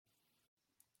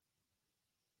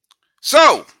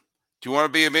So, do you want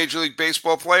to be a Major League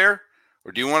Baseball player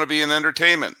or do you want to be in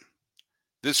entertainment?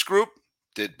 This group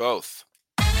did both.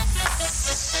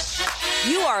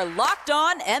 You are Locked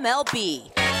On MLB,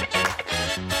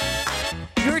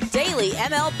 your daily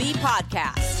MLB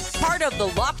podcast, part of the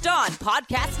Locked On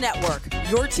Podcast Network,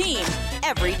 your team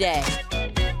every day.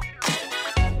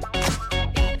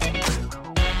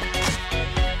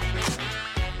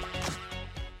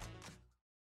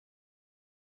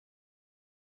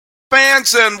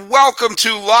 Fans, and welcome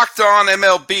to Locked On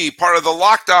MLB, part of the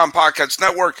Locked On Podcast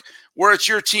Network, where it's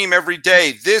your team every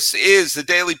day. This is the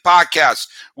daily podcast.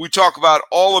 We talk about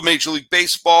all of Major League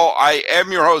Baseball. I am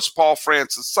your host, Paul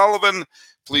Francis Sullivan.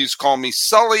 Please call me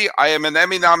Sully. I am an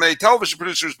Emmy-nominated television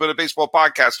producer, but a baseball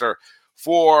podcaster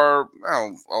for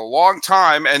a long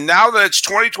time. And now that it's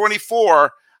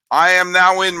 2024, I am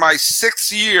now in my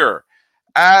sixth year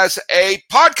as a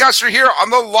podcaster here on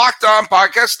the Locked On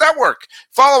Podcast Network.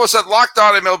 Follow us at Locked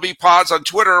On MLB Pods on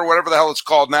Twitter or whatever the hell it's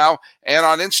called now. And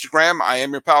on Instagram, I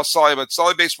am your pal Sully. I'm at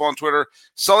Sully Baseball on Twitter,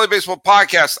 Sully Baseball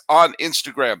Podcast on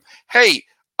Instagram. Hey,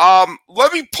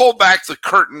 let me pull back the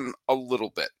curtain a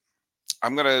little bit.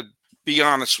 I'm going to be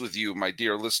honest with you, my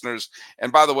dear listeners.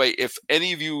 And by the way, if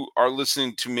any of you are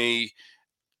listening to me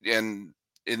in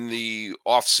the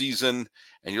off season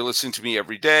and you're listening to me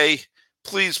every day,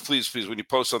 please, please, please, when you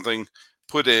post something,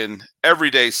 put in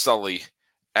Everyday Sully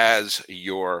as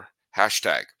your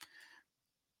hashtag.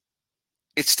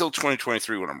 It's still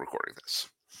 2023 when I'm recording this.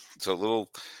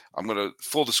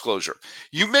 Full disclosure.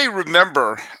 You may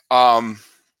remember a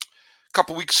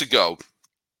couple weeks ago,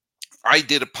 I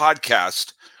did a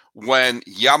podcast when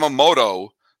Yamamoto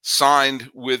signed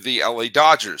with the LA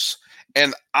Dodgers.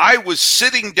 And I was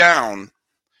sitting down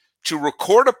to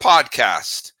record a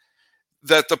podcast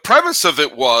that the premise of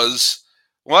it was,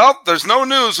 well, there's no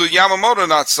news with Yamamoto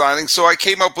not signing, so I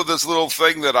came up with this little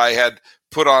thing that I had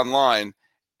put online.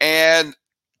 And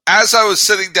as I was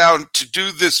sitting down to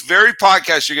do this very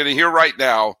podcast you're going to hear right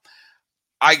now,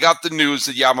 I got the news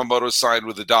that Yamamoto signed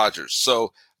with the Dodgers.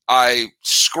 So I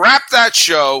scrapped that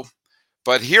show,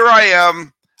 but here I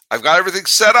am. I've got everything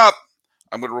set up.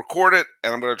 I'm going to record it,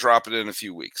 and I'm going to drop it in a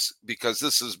few weeks because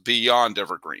this is beyond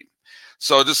evergreen.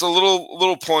 So just a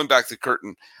little pulling back the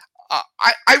curtain.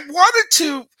 I wanted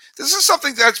to, this is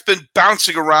something that's been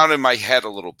bouncing around in my head a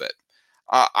little bit.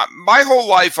 My whole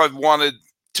life I've wanted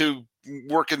to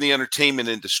work in the entertainment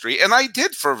industry, and I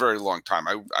did for a very long time.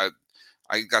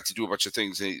 I got to do a bunch of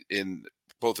things in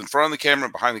both in front of the camera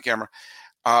and behind the camera.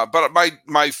 But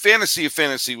my fantasy of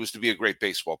fantasy was to be a great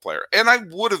baseball player. And I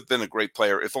would have been a great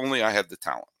player if only I had the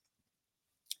talent.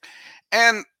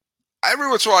 And every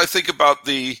once in a while I think about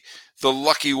the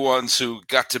lucky ones who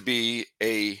got to be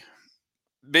a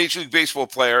Major League Baseball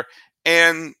player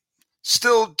and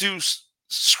still do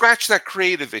scratch that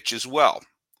creative itch as well.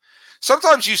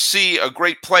 Sometimes you see a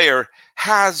great player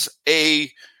has a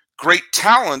great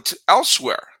talent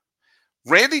elsewhere.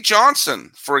 Randy Johnson,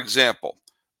 for example,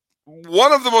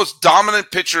 one of the most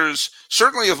dominant pitchers,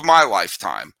 certainly of my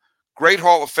lifetime, great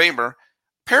Hall of Famer,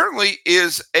 apparently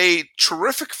is a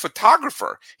terrific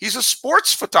photographer. He's a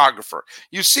sports photographer.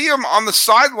 You see him on the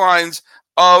sidelines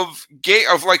of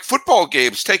like football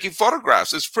games taking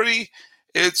photographs. It's pretty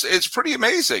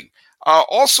amazing.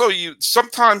 Also, you'll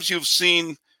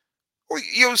see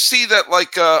that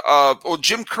like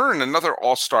Jim Curran, another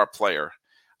all-star player,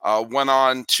 went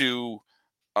on to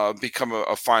become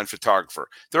a fine photographer.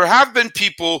 There have been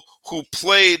people who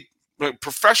played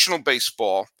professional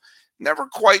baseball, never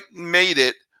quite made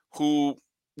it, who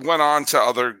went on to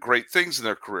other great things in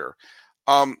their career.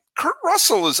 Kurt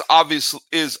Russell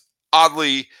is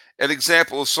oddly an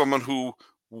example of someone who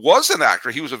was an actor.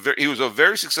 He was a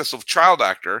very successful child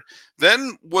actor,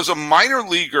 then was a minor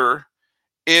leaguer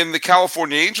in the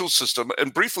California Angels system,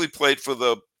 and briefly played for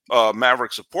the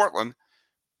Mavericks of Portland,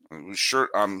 whose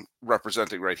shirt I'm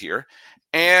representing right here,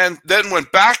 and then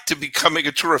went back to becoming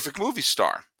a terrific movie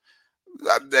star.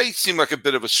 They seem like a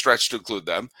bit of a stretch to include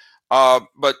them.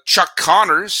 But Chuck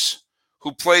Connors,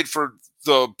 who played for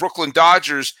the Brooklyn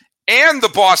Dodgers and the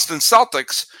Boston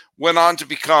Celtics, went on to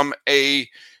become a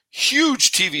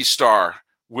huge TV star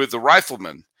with the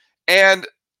Riflemen. And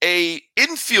a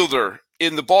infielder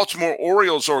in the Baltimore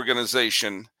Orioles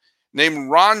organization named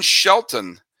Ron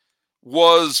Shelton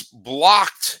was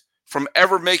blocked from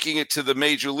ever making it to the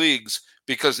major leagues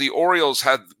because the Orioles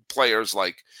had players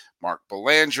like Mark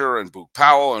Belanger and Boog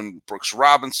Powell and Brooks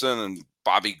Robinson and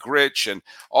Bobby Grich and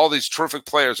all these terrific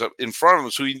players in front of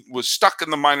him. So he was stuck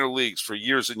in the minor leagues for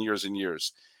years and years and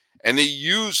years. And he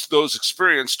used those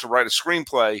experience to write a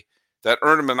screenplay that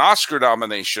earned him an Oscar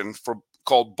nomination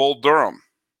called Bull Durham.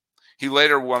 He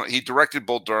he directed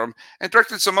Bull Durham and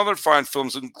directed some other fine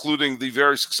films, including the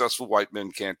very successful White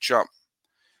Men Can't Jump.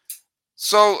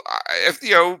 So, if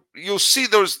you'll see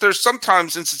there's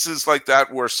sometimes instances like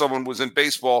that where someone was in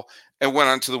baseball and went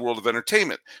on to the world of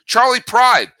entertainment. Charlie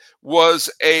Pride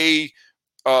was a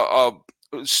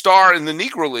star in the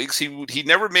Negro Leagues. He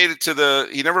never made it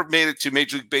to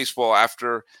Major League Baseball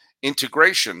after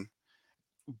integration,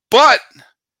 but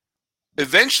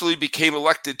eventually became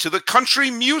elected to the Country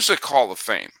Music Hall of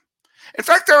Fame. In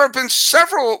fact, there have been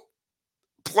several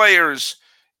players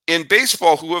in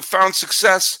baseball who have found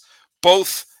success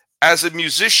both as a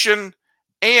musician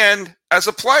and as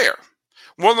a player.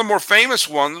 One of the more famous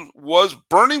ones was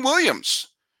Bernie Williams.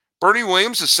 Bernie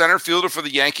Williams, the center fielder for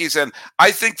the Yankees, and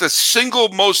I think the single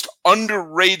most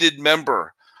underrated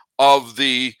member of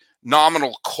the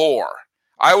nominal core.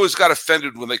 I always got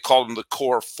offended when they called him the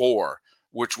core four,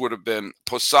 which would have been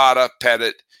Posada,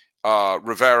 Pettit,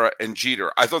 Rivera, and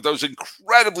Jeter. I thought that was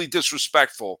incredibly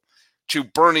disrespectful to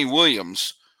Bernie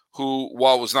Williams, who,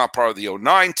 while was not part of the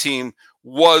 2009 team,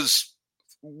 was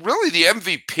really the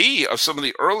MVP of some of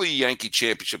the early Yankee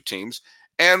championship teams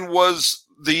and was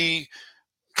the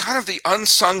kind of the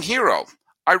unsung hero.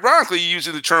 Ironically,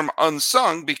 using the term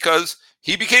unsung because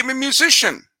he became a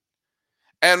musician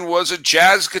and was a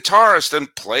jazz guitarist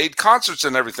and played concerts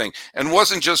and everything and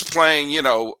wasn't just playing,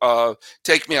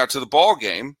 Take Me Out to the Ball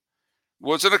Game,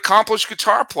 was an accomplished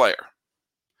guitar player.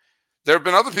 There have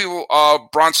been other people,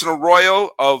 Bronson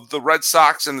Arroyo of the Red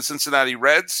Sox and the Cincinnati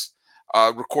Reds,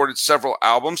 recorded several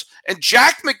albums. And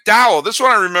Jack McDowell, this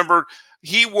one I remember,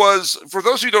 he was, for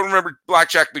those who don't remember Black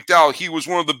Jack McDowell, he was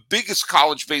one of the biggest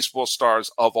college baseball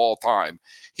stars of all time.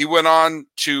 He went on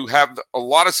to have a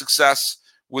lot of success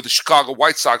with the Chicago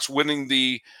White Sox, winning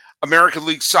the American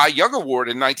League Cy Young Award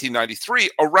in 1993.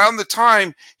 Around the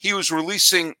time he was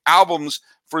releasing albums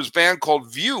for his band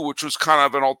called View, which was kind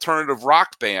of an alternative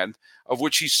rock band, of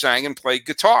which he sang and played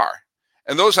guitar.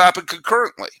 And those happened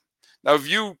concurrently. Now,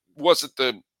 View wasn't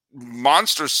the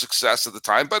monstrous success at the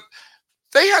time, but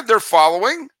they had their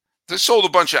following. They sold a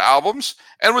bunch of albums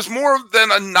and was more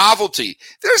than a novelty.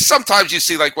 There's sometimes you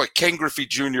see like what Ken Griffey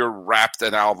Jr. rapped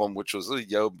an album, which was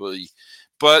yo boy.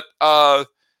 But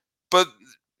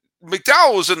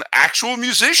McDowell was an actual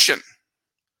musician.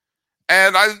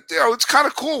 And it's kind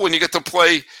of cool when you get to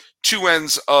play two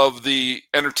ends of the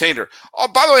entertainer. Oh,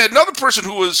 by the way, another person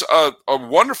who was a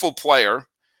wonderful player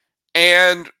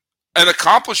and an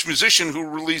accomplished musician who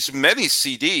released many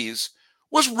CDs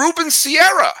was Ruben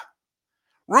Sierra.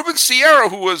 Ruben Sierra,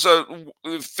 who was a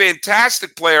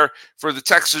fantastic player for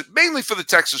mainly for the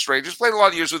Texas Rangers, played a lot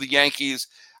of years with the Yankees,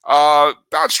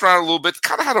 bounced around a little bit,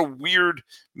 kind of had a weird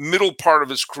middle part of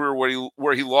his career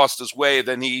where he lost his way,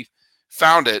 then he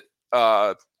found it,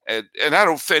 and had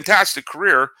a fantastic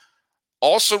career.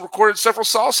 Also recorded several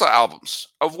salsa albums,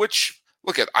 of which,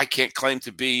 I can't claim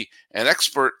to be an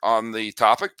expert on the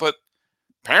topic, but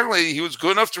apparently he was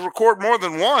good enough to record more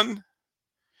than one.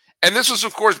 And this was,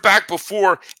 of course, back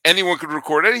before anyone could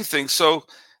record anything. So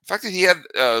the fact that he had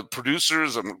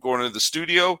producers and going into the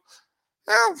studio,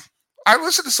 well, I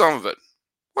listened to some of it.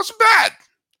 Wasn't bad.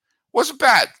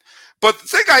 But the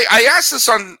thing, I asked this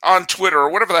on Twitter or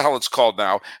whatever the hell it's called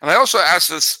now, and I also asked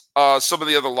this some of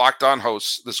the other Locked On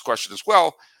hosts this question as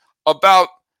well, about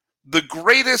the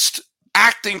greatest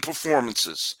acting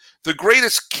performances, the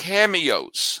greatest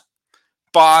cameos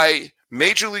by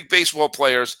Major League Baseball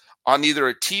players on either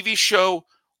a TV show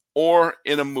or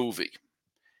in a movie.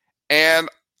 And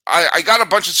I got a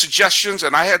bunch of suggestions,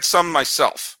 and I had some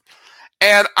myself.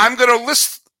 And I'm going to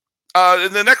list,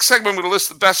 in the next segment, I'm going to list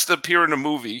the best that appear in a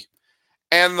movie.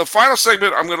 And the final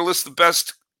segment, I'm going to list the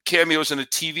best cameos in a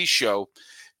TV show,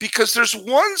 because there's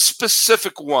one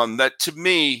specific one that, to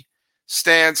me,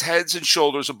 stands heads and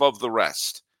shoulders above the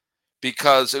rest,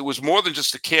 because it was more than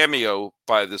just a cameo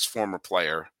by this former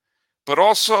player, but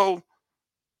also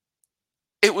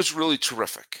it was really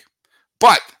terrific.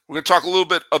 But we're going to talk a little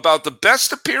bit about the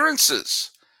best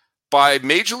appearances by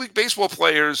Major League Baseball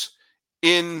players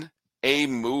in a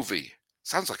movie.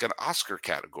 Sounds like an Oscar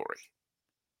category.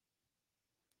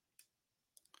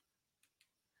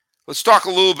 Let's talk a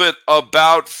little bit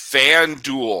about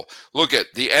FanDuel. Look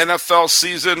at the NFL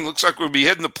season. Looks like we'll be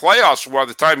hitting the playoffs by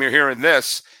the time you're hearing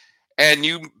this. And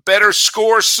you better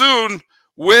score soon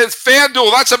with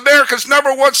FanDuel. That's America's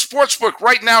 #1 sportsbook.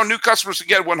 Right now, new customers can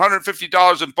get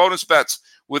 $150 in bonus bets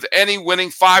with any winning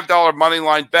 $5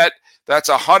 moneyline bet. That's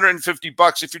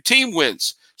 $150 if your team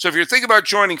wins. So if you're thinking about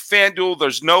joining FanDuel,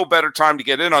 there's no better time to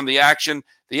get in on the action.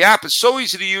 The app is so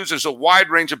easy to use. There's a wide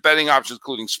range of betting options,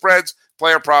 including spreads,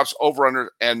 player props,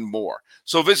 over-under, and more.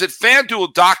 So visit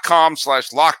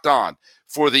FanDuel.com/lockedon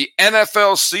for the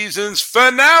NFL season's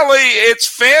finale. It's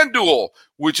FanDuel,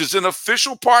 which is an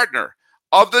official partner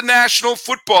of the National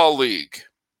Football League.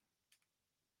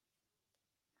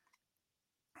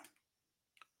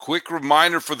 Quick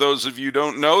reminder for those of you who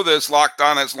don't know this, Locked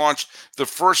On has launched the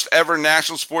first ever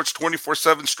national sports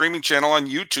 24/7 streaming channel on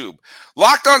YouTube.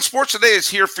 Locked On Sports Today is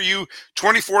here for you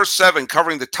 24/7,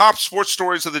 covering the top sports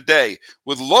stories of the day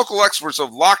with local experts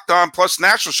of Locked On plus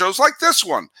national shows like this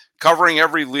one, covering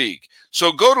every league.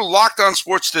 So go to Locked On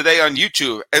Sports Today on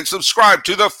YouTube and subscribe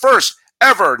to the first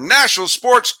ever national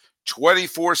sports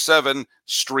 24/7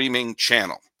 streaming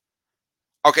channel.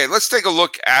 Okay, let's take a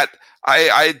look at,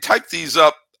 I typed these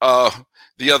up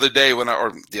earlier today when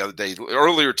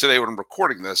I'm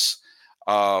recording this,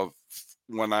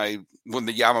 when the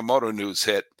Yamamoto news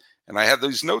hit, and I had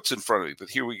these notes in front of me, but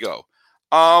here we go.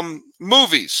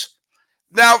 Movies.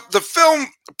 Now, the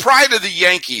film Pride of the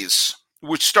Yankees,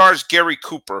 which stars Gary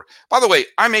Cooper. By the way,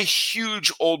 I'm a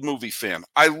huge old movie fan.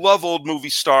 I love old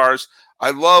movie stars. I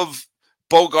love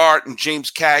Bogart and James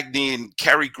Cagney and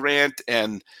Cary Grant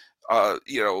and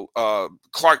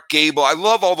Clark Gable. I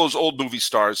love all those old movie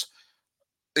stars.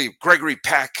 Gregory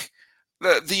Peck.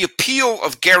 The appeal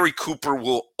of Gary Cooper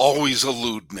will always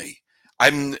elude me. I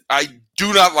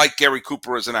do not like Gary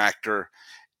Cooper as an actor.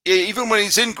 Even when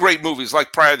he's in great movies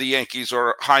like Pride of the Yankees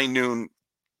or High Noon,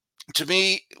 to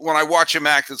me, when I watch him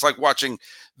act, it's like watching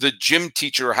the gym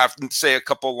teacher have to say a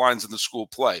couple lines in the school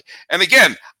play. And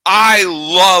again, I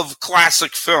love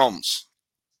classic films.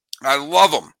 I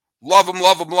love them. Love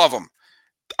them.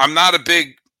 I'm not a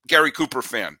big Gary Cooper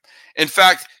fan. In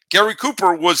fact, Gary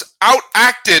Cooper was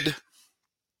outacted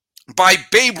by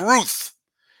Babe Ruth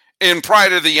in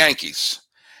Pride of the Yankees.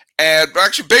 And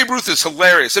actually, Babe Ruth is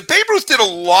hilarious. And Babe Ruth did a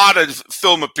lot of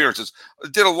film appearances,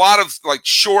 did a lot of like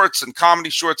shorts and comedy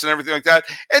shorts and everything like that.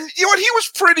 And you know what? He was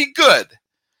pretty good.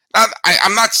 Now,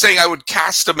 I'm not saying I would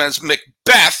cast him as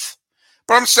Macbeth,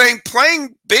 but I'm saying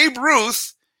playing Babe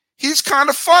Ruth, he's kind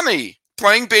of funny.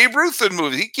 Playing Babe Ruth in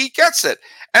movies, he gets it.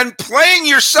 And playing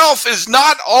yourself is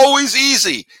not always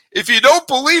easy. If you don't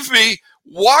believe me,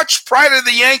 watch Pride of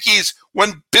the Yankees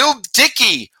when Bill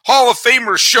Dickey, Hall of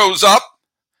Famer, shows up,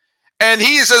 and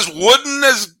he is as wooden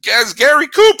as Gary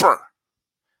Cooper.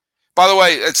 By the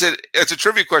way, it's a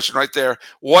trivia question right there.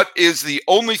 What is the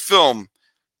only film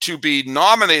to be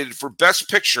nominated for Best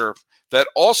Picture that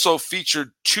also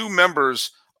featured two members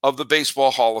of the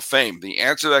Baseball Hall of Fame? The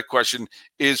answer to that question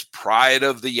is Pride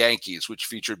of the Yankees, which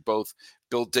featured both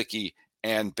Bill Dickey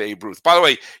and Babe Ruth. By the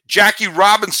way, Jackie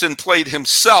Robinson played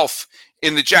himself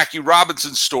in the Jackie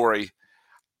Robinson story.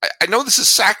 I know this is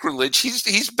sacrilege.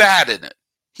 He's bad in it.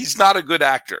 He's not a good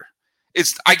actor.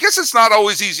 I guess it's not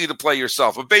always easy to play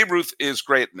yourself, but Babe Ruth is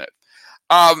great in it.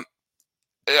 I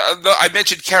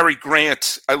mentioned Cary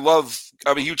Grant. I'm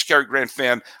a huge Cary Grant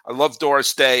fan. I love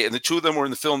Doris Day, and the two of them were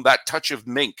in the film That Touch of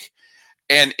Mink.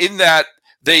 And in that,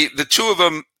 the two of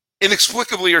them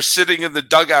inexplicably are sitting in the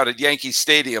dugout at Yankee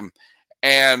Stadium,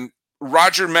 and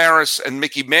Roger Maris and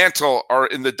Mickey Mantle are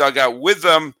in the dugout with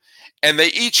them, and they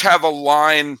each have a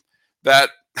line that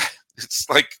it's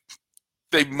like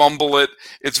they mumble it.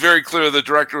 It's very clear the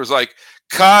director was like,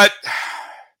 cut.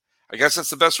 I guess that's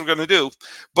the best we're going to do.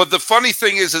 But the funny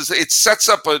thing is it sets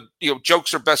up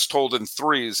jokes are best told in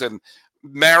threes, and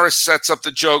Maris sets up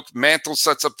the joke, Mantle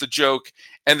sets up the joke,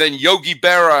 and then Yogi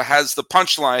Berra has the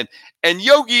punchline, and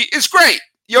Yogi is great.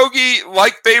 Yogi,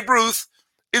 like Babe Ruth,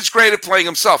 is great at playing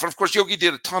himself. And of course, Yogi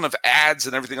did a ton of ads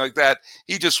and everything like that.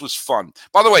 He just was fun.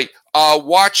 By the way,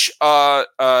 watch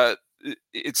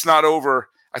It's Not Over.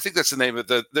 I think that's the name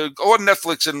of it. Go on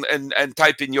Netflix and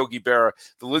type in Yogi Berra.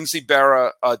 The Lindsay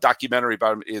Berra documentary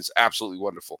about him is absolutely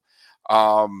wonderful.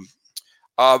 One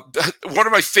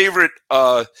of my favorite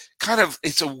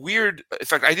it's a weird, in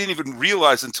fact, I didn't even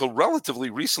realize until relatively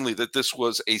recently that this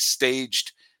was a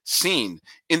staged scene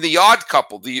in The Odd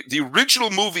Couple, the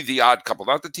original movie, The Odd Couple,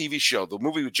 not the TV show, the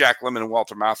movie with Jack Lemmon and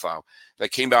Walter Matthau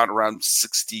that came out around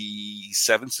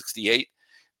 67, 68.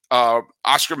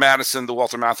 Oscar Madison, the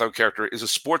Walter Matthau character, is a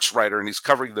sports writer, and he's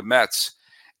covering the Mets.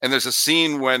 And there's a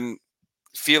scene when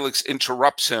Felix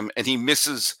interrupts him, and he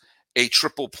misses a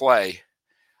triple play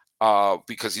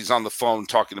because he's on the phone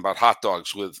talking about hot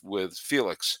dogs with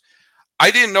Felix.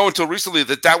 I didn't know until recently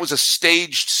that was a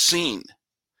staged scene.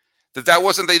 That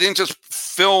wasn't, they didn't just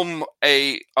film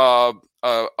a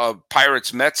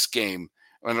Pirates Mets game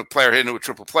when a player hit into a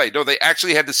triple play. No, they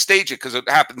actually had to stage it because it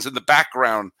happens in the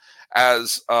background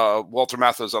as Walter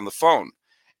Matthau's on the phone.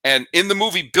 And in the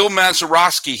movie, Bill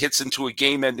Mazeroski hits into a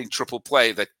game-ending triple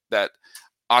play that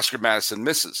Oscar Madison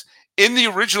misses. In the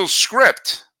original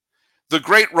script, the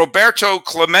great Roberto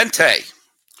Clemente,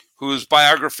 whose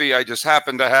biography I just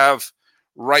happen to have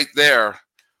right there.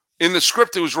 In the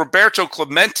script, it was Roberto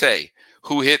Clemente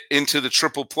who hit into the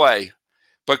triple play.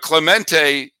 But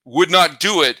Clemente would not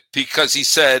do it because he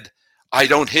said, I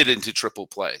don't hit into triple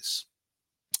plays.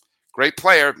 Great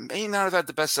player. May not have had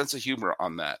the best sense of humor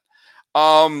on that.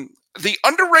 The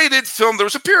underrated film, there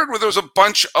was a period where there was a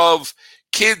bunch of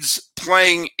kids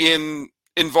playing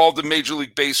involved in Major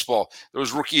League Baseball. There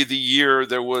was Rookie of the Year.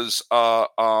 There was, what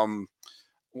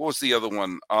was the other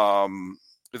one?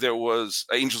 There was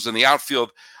Angels in the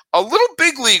Outfield. A Little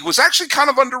Big League was actually kind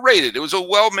of underrated. It was a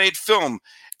well-made film,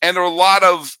 and there were a lot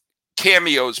of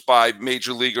cameos by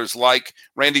major leaguers like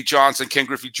Randy Johnson, Ken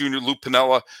Griffey Jr., Lou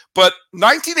Piniella. But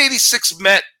 1986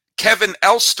 Met Kevin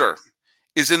Elster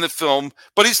is in the film,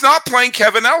 but he's not playing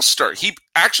Kevin Elster. He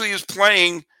actually is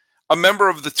playing a member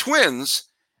of the Twins,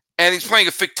 and he's playing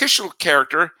a fictitious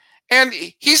character, and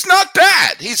he's not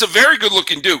bad. He's a very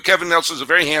good-looking dude. Kevin Elster's a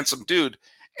very handsome dude,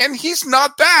 and he's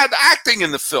not bad acting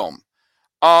in the film.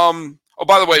 Oh,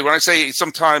 by the way, when I say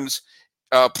sometimes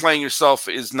playing yourself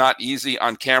is not easy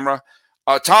on camera,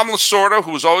 Tom Lasorda,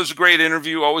 who was always a great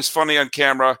interview, always funny on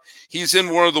camera, he's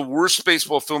in one of the worst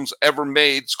baseball films ever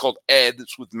made. It's called Ed.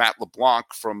 It's with Matt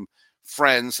LeBlanc from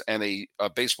Friends and a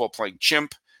baseball-playing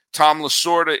chimp. Tom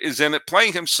Lasorda is in it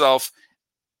playing himself.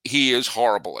 He is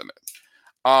horrible in it.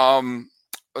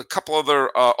 A couple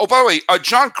other... by the way,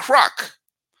 John Kruk,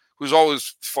 who's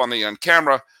always funny on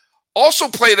camera, also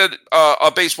played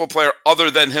a baseball player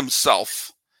other than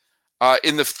himself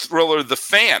in the thriller The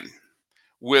Fan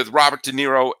with Robert De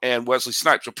Niro and Wesley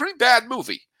Snipes. A pretty bad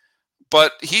movie.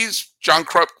 But John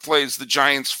Kruk plays the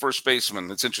Giants' first baseman.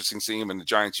 It's interesting seeing him in the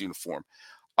Giants uniform.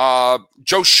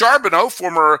 Joe Charbonneau,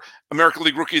 former American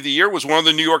League Rookie of the Year, was one of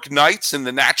the New York Knights in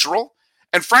The Natural.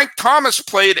 And Frank Thomas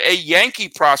played a Yankee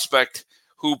prospect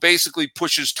who basically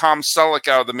pushes Tom Selleck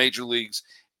out of the major leagues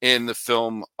in the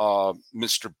film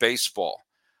Mr. Baseball.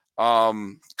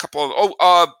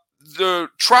 The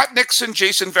Trot Nixon,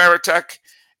 Jason Varitek,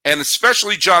 and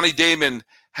especially Johnny Damon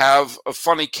have a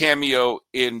funny cameo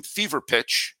in Fever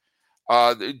Pitch.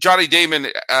 Johnny Damon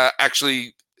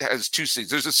actually has two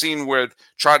scenes. There's a scene where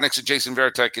Trot Nixon, Jason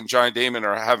Varitek, and Johnny Damon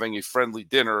are having a friendly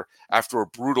dinner after a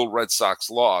brutal Red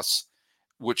Sox loss,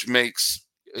 which makes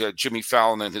Jimmy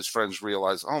Fallon and his friends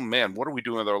realize, oh man, what are we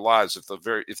doing with our lives if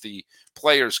the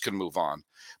players can move on?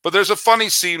 But there's a funny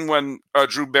scene when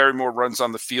Drew Barrymore runs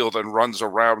on the field and runs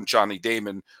around Johnny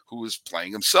Damon, who is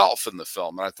playing himself in the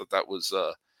film. And I thought that was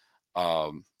a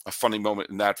funny moment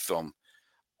in that film.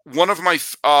 One of my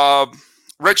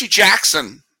Reggie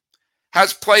Jackson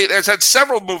has had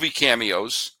several movie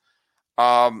cameos.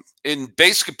 In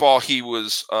basketball, he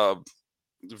was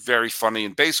very funny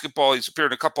in basketball. He's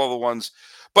appeared in a couple other ones.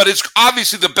 But it's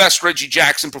obviously the best Reggie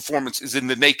Jackson performance is in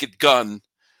The Naked Gun,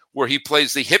 where he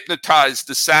plays the hypnotized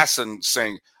assassin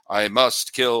saying, I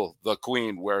must kill the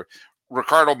queen, where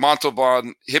Ricardo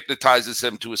Montalban hypnotizes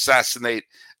him to assassinate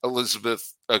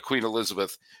Queen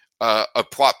Elizabeth, a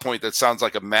plot point that sounds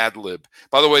like a Mad Lib.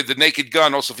 By the way, The Naked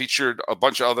Gun also featured a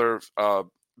bunch of other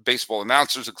baseball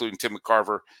announcers, including Tim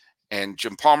McCarver and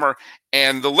Jim Palmer.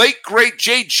 And the late, great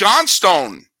Jay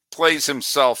Johnstone plays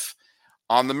himself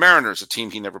on the Mariners, a team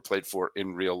he never played for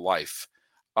in real life.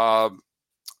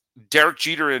 Derek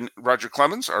Jeter and Roger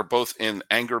Clemens are both in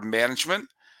Anger Management.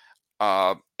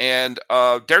 And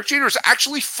Derek Jeter is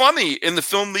actually funny in the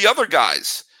film The Other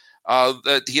Guys.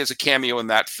 That he has a cameo in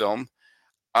that film.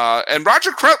 And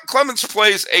Roger Clemens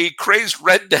plays a crazed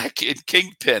redneck in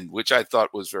Kingpin, which I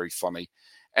thought was very funny.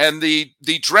 And the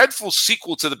dreadful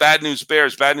sequel to the Bad News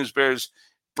Bears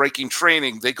Breaking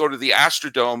Training, they go to the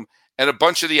Astrodome, and a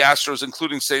bunch of the Astros,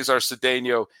 including Cesar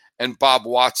Cedeno and Bob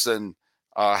Watson,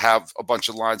 have a bunch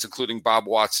of lines, including Bob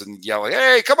Watson yelling,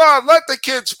 "Hey, come on, let the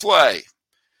kids play."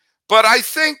 But I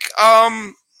think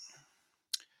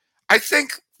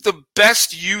the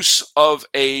best use of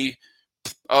a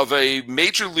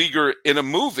major leaguer in a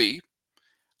movie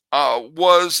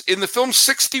was in the film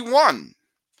 61,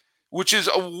 which is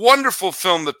a wonderful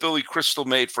film that Billy Crystal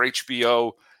made for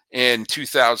HBO in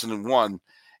 2001.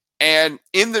 And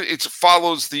it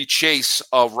follows the chase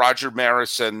of Roger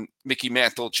Maris and Mickey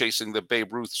Mantle chasing the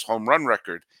Babe Ruth's home run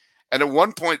record. And at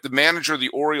one point, the manager of the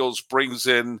Orioles brings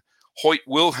in Hoyt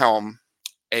Wilhelm,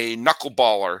 a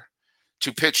knuckleballer,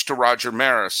 to pitch to Roger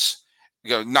Maris.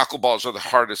 Knuckleballs are the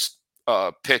hardest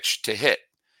pitch to hit.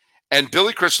 And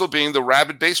Billy Crystal, being the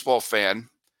rabid baseball fan,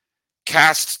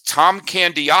 cast Tom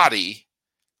Candiotti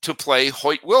to play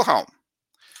Hoyt Wilhelm.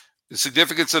 The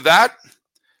significance of that?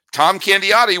 Tom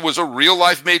Candiotti was a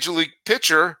real-life major league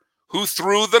pitcher who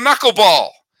threw the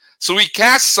knuckleball. So he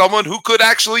cast someone who could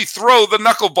actually throw the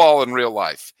knuckleball in real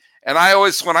life. And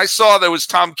when I saw there was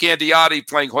Tom Candiotti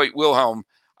playing Hoyt Wilhelm,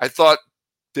 I thought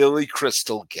Billy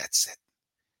Crystal gets it.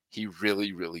 He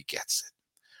really, really gets it.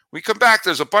 When we come back,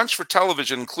 there's a bunch for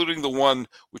television, including the one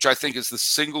which I think is the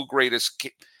single greatest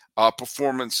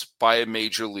performance by a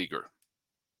major leaguer.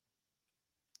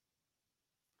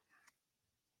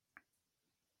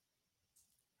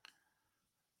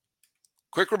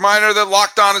 Quick reminder that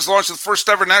Locked On has launched the first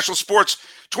ever national sports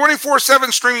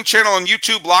 24/7 streaming channel on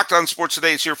YouTube. Locked On Sports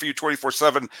Today is here for you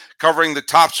 24/7, covering the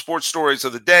top sports stories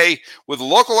of the day with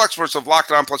local experts of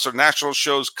Locked On, plus our national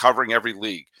shows covering every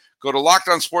league. Go to Locked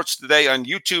On Sports Today on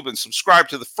YouTube and subscribe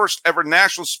to the first ever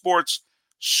national sports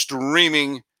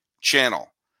streaming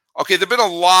channel. Okay, there have been a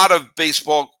lot of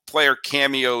baseball player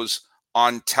cameos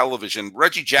on television.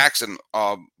 Reggie Jackson,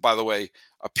 by the way,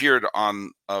 appeared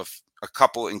on a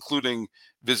couple, including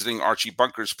visiting Archie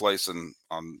Bunker's place and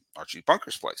on Archie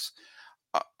Bunker's place.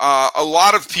 A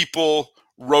lot of people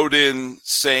wrote in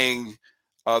saying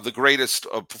the greatest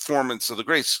performance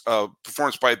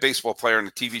by a baseball player in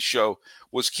a TV show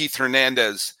was Keith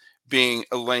Hernandez being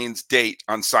Elaine's date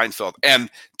on Seinfeld. And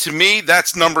to me,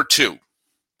 that's number 2.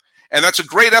 And that's a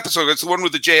great episode. It's the one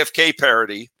with the JFK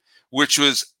parody, which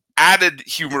was added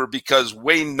humor because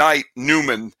Wayne Knight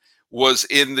Newman was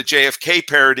in the JFK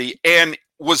parody and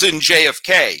was in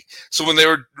JFK. So when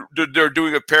they're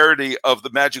doing a parody of the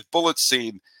Magic Bullet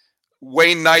scene,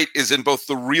 Wayne Knight is in both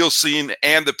the real scene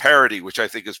and the parody, which I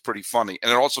think is pretty funny.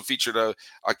 And it also featured a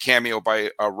cameo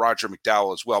by Roger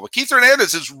McDowell as well. But Keith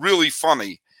Hernandez is really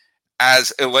funny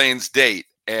as Elaine's date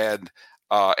and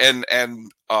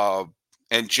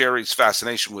Jerry's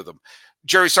fascination with him.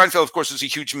 Jerry Seinfeld, of course, is a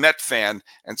huge Met fan,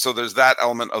 and so there's that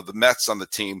element of the Mets on the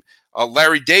team.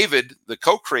 Larry David, the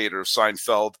co-creator of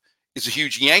Seinfeld, is a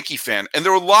huge Yankee fan, and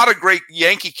there were a lot of great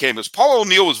Yankee cameos. Paul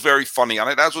O'Neill was very funny on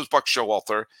it, as was Buck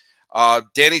Showalter.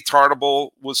 Danny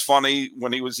Tartable was funny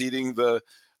when he was eating the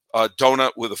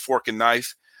donut with a fork and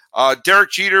knife. Derek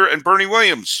Jeter and Bernie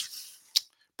Williams.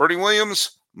 Bernie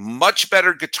Williams, much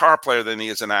better guitar player than he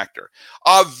is an actor.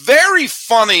 A very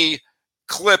funny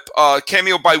clip,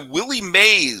 cameo by Willie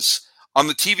Mays on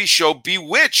the TV show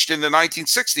Bewitched in the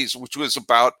 1960s, which was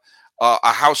about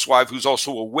a housewife who's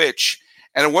also a witch.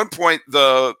 And at one point,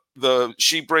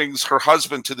 she brings her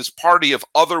husband to this party of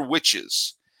other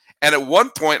witches. And at one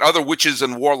point, other witches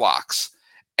and warlocks.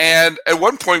 And at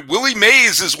one point, Willie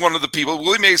Mays is one of the people.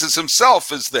 Willie Mays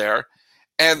himself is there.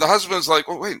 And the husband's like,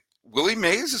 oh, wait, Willie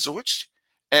Mays is a witch?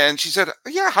 And she said,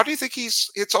 yeah, how do you think he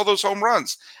hits all those home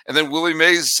runs? And then Willie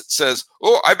Mays says,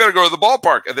 oh, I better go to the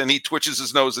ballpark. And then he twitches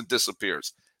his nose and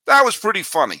disappears. That was pretty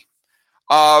funny.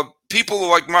 People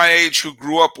like my age who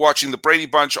grew up watching the Brady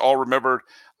Bunch all remember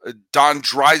Don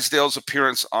Drysdale's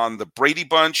appearance on the Brady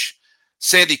Bunch.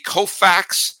 Sandy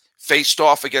Koufax faced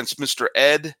off against Mr.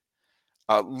 Ed.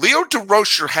 Leo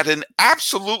DeRocher had an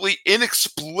absolutely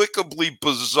inexplicably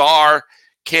bizarre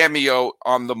cameo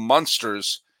on The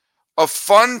Munsters, a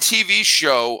fun TV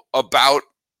show about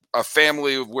a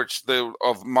family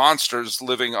of monsters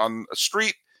living on a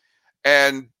street.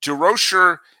 And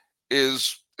DeRocher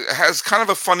has kind of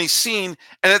a funny scene,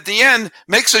 and at the end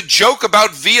makes a joke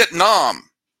about Vietnam.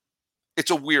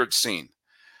 It's a weird scene.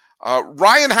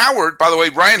 Ryan Howard, by the way,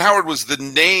 Ryan Howard was the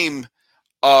name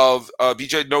of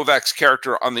BJ Novak's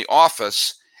character on The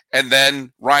Office, and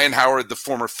then Ryan Howard, the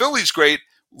former Phillies great,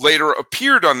 later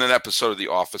appeared on an episode of The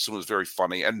Office and was very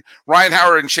funny. And Ryan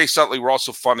Howard and Chase Utley were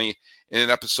also funny in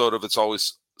an episode of It's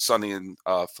Always Sunny in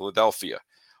Philadelphia.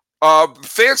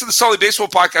 Fans of the Sully Baseball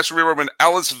Podcast remember when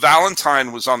Ellis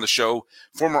Valentine was on the show,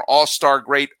 former all-star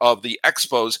great of the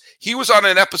Expos. He was on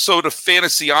an episode of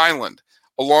Fantasy Island,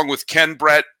 along with Ken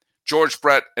Brett, George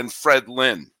Brett, and Fred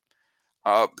Lynn.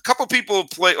 A couple of people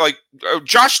played, like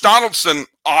Josh Donaldson,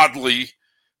 oddly,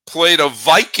 played a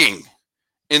Viking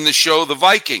in the show The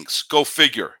Vikings. Go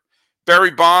figure.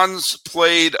 Barry Bonds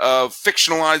played a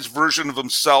fictionalized version of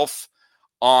himself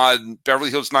on Beverly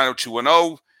Hills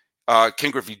 90210.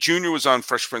 Ken Griffey Jr. was on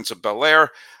Fresh Prince of Bel-Air.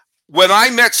 When I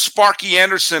met Sparky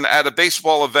Anderson at a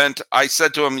baseball event, I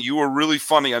said to him, you were really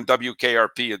funny on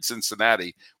WKRP in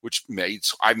Cincinnati, which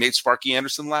I made Sparky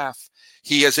Anderson laugh.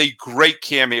 He has a great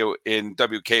cameo in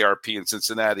WKRP in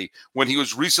Cincinnati when he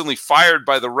was recently fired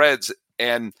by the Reds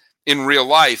and in real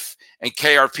life, and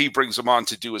KRP brings him on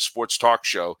to do a sports talk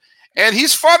show, and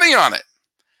he's funny on it.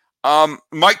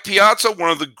 Mike Piazza, one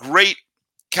of the great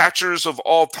catchers of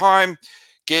all time,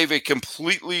 gave a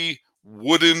completely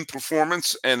wooden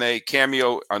performance and a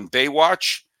cameo on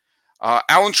Baywatch.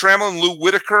 Alan Trammell and Lou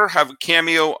Whitaker have a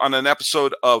cameo on an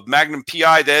episode of Magnum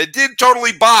P.I. that I did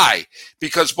totally buy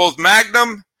because both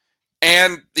Magnum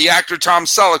and the actor Tom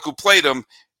Selleck, who played him,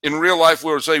 in real life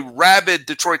was a rabid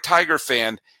Detroit Tiger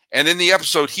fan. And in the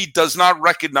episode, he does not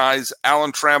recognize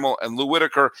Alan Trammell and Lou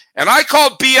Whitaker. And I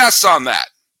called BS on that.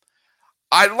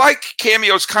 I like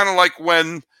cameos, kind of like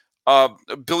when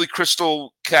Billy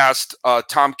Crystal cast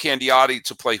Tom Candiotti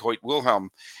to play Hoyt Wilhelm.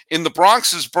 In The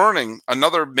Bronx is Burning,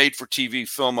 another made-for-TV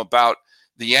film about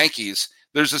the Yankees,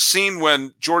 there's a scene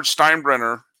when George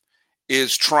Steinbrenner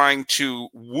is trying to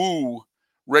woo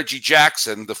Reggie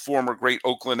Jackson, the former great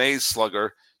Oakland A's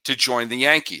slugger, to join the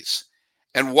Yankees.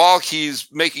 And while he's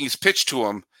making his pitch to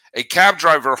him, a cab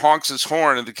driver honks his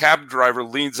horn, and the cab driver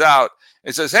leans out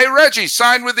and says, "Hey, Reggie,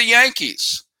 sign with the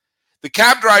Yankees." The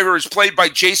cab driver is played by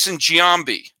Jason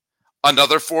Giambi,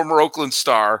 another former Oakland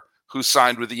star who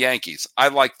signed with the Yankees. I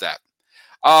like that.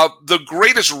 The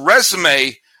greatest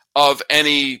resume of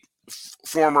any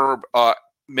former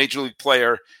Major League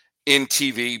player in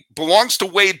TV belongs to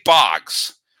Wade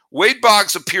Boggs. Wade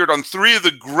Boggs appeared on 3 of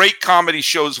the great comedy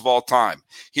shows of all time.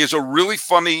 He has a really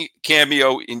funny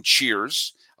cameo in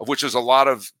Cheers, of which there's a lot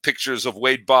of pictures of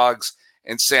Wade Boggs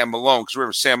and Sam Malone. Because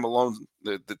remember, Sam Malone,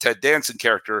 the Ted Danson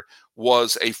character,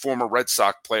 was a former Red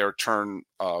Sox player turned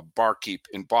barkeep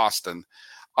in Boston.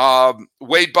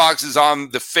 Wade Boggs is on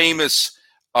the famous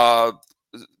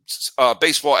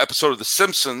baseball episode of The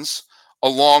Simpsons,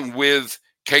 along with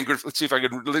Ken Griffey. Let's see if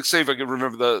I can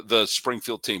remember the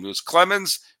Springfield team. It was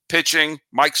Clemens pitching,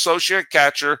 Mike Socia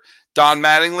catcher, Don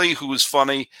Mattingly, who was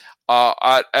funny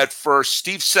at first,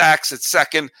 Steve Sachs at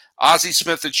second, Ozzie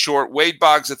Smith at short, Wade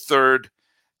Boggs at third,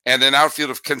 and an outfield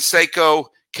of Canseco,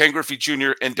 Ken Griffey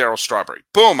Jr., and Darryl Strawberry.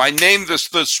 Boom! I named the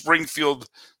Springfield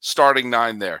starting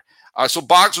 9 there. So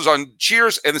Boggs was on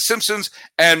Cheers and The Simpsons,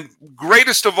 and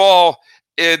greatest of all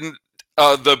in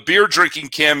the beer drinking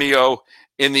cameo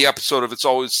in the episode of It's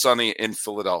Always Sunny in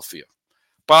Philadelphia.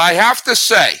 But I have to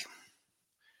say,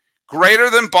 greater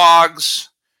than Boggs,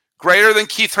 greater than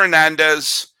Keith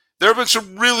Hernandez, there have been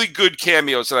some really good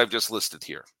cameos that I've just listed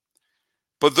here.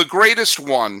 But the greatest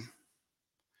one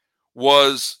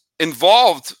was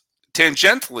involved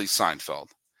tangentially Seinfeld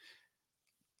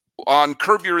on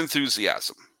Curb Your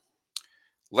Enthusiasm.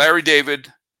 Larry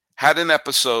David had an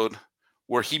episode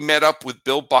where he met up with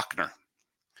Bill Buckner.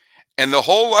 And the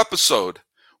whole episode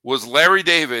was Larry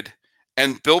David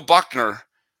and Bill Buckner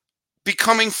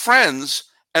becoming friends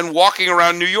and walking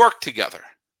around New York together.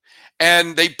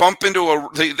 And they bump into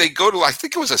they go to, I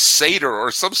think it was a Seder or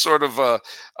some sort of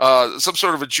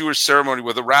a Jewish ceremony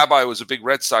where the rabbi was a big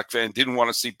Red Sox fan, didn't want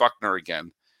to see Buckner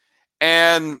again.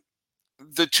 And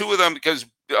the two of them, because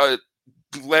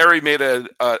Larry made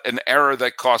an error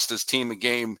that cost his team a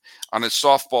game on his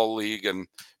softball league, and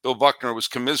Bill Buckner was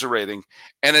commiserating.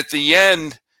 And at the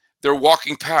end, they're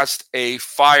walking past a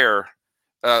fire,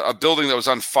 a building that was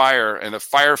on fire, and a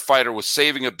firefighter was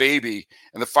saving a baby,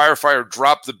 and the firefighter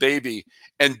dropped the baby,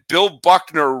 and Bill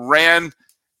Buckner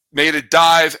made a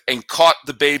dive and caught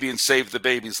the baby and saved the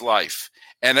baby's life.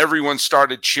 And everyone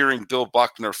started cheering Bill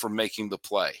Buckner for making the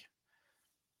play.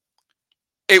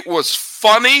 It was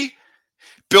funny.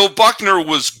 Bill Buckner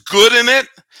was good in it.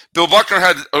 Bill Buckner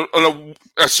had,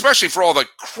 especially for all the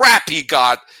crap he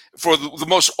got for the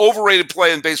most overrated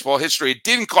play in baseball history, it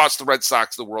didn't cost the Red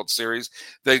Sox the World Series.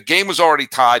 The game was already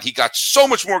tied. He got so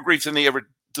much more grief than he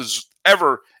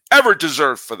ever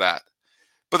deserved for that.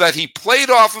 But that he played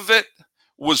off of it,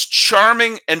 was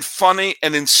charming and funny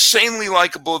and insanely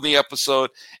likable in the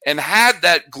episode, and had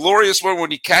that glorious moment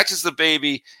when he catches the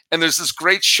baby, and there's this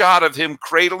great shot of him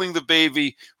cradling the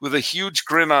baby with a huge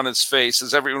grin on his face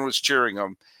as everyone was cheering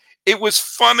him. It was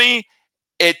funny.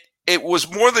 It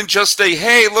was more than just a,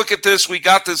 hey, look at this, we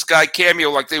got this guy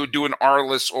cameo like they would do in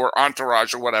Arliss or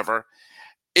Entourage or whatever.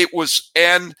 It was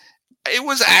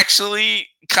actually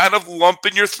kind of lump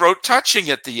in your throat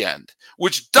touching at the end,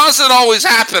 which doesn't always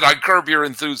happen on Curb Your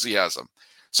Enthusiasm.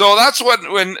 So that's what,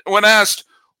 when asked,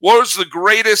 what was the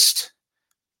greatest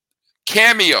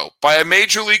cameo by a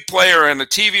major league player in a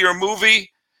TV or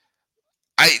movie,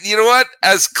 you know what?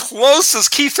 As close as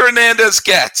Keith Hernandez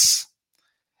gets,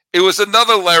 it was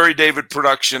another Larry David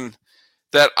production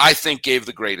that I think gave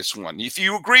the greatest one. If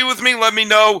you agree with me, let me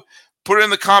know. Put it in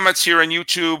the comments here on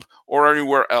YouTube or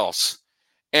anywhere else.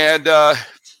 And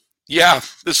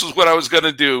this is what I was going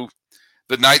to do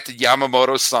the night that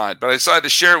Yamamoto signed. But I decided to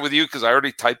share it with you because I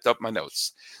already typed up my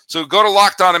notes. So go to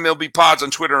Locked On MLB Pods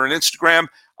on Twitter and Instagram.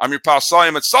 I'm your pal Sully.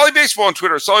 I'm at Sully Baseball on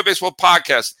Twitter, Sully Baseball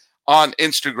Podcast on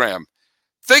Instagram.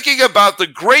 Thinking about the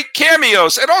great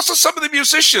cameos and also some of the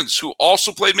musicians who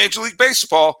also played Major League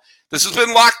Baseball. This has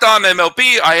been Locked On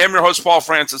MLB. I am your host, Paul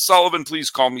Francis Sullivan. Please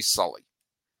call me Sully.